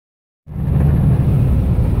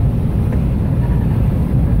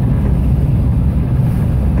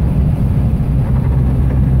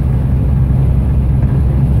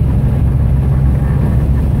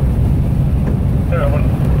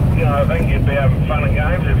having fun and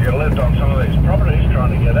games if you lived on some of these properties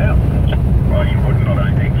trying to get out. Well, you wouldn't, I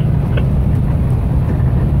don't think.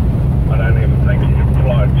 I don't even think you could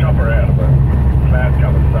fly a chopper out of a cloud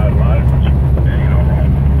cover so low. Yeah, you're not wrong.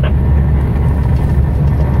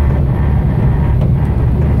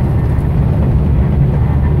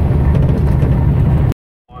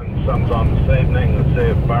 Sometime this evening to see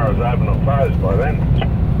if Borough's open or closed by then.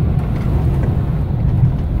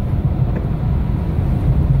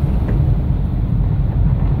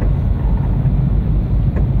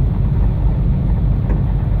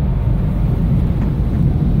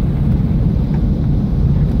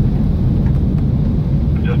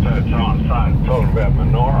 Just heard someone talking about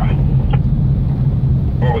Menorah.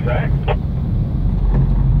 What was that?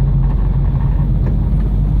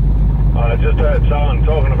 I just heard someone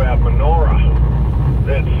talking about Menorah.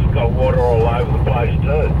 It's got water all over the place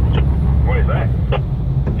too. What is that?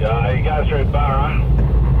 Yeah, you go through Borough,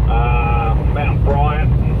 Mount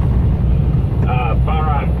Bryant,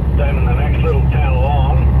 Borough, then in the next little town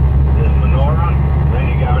along is Menorah, then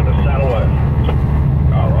you go into Saddleworth.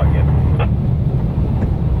 Oh, right, yeah.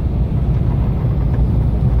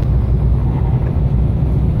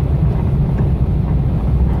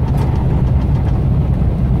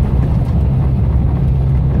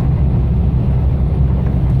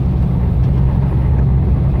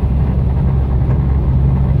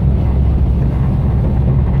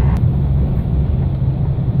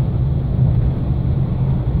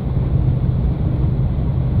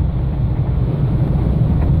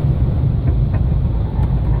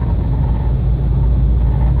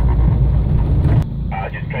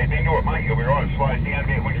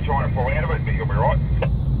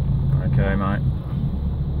 Okay, mate.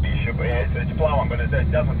 You should be. It's blowing, but it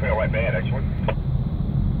doesn't feel that bad, actually.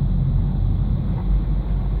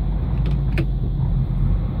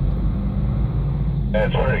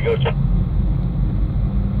 That's very good.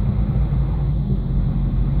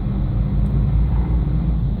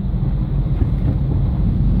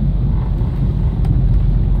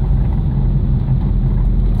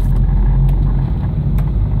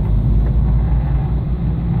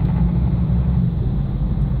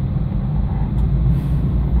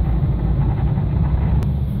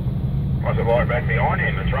 What's it like back behind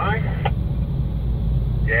him, the train?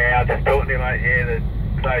 Yeah, I just talked to him, mate. Yeah, the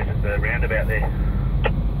close at the roundabout there.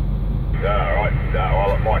 Right.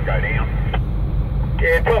 Well, it might go down.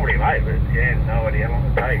 Yeah, probably, mate, but yeah, no idea how long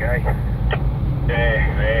it'll take, eh?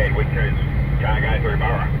 Yeah, we can't go through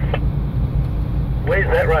Borough. Where's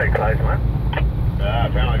that road close, mate?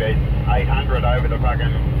 Apparently there's 800 over the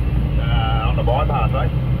fucking, on the bypass, eh?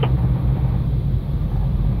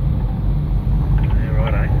 Yeah,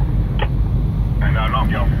 right, eh? And they'll knock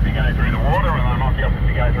you off if you go through the water, and they'll knock you off if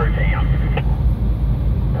you go through town.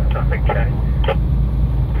 Okay.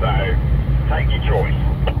 So, take your choice.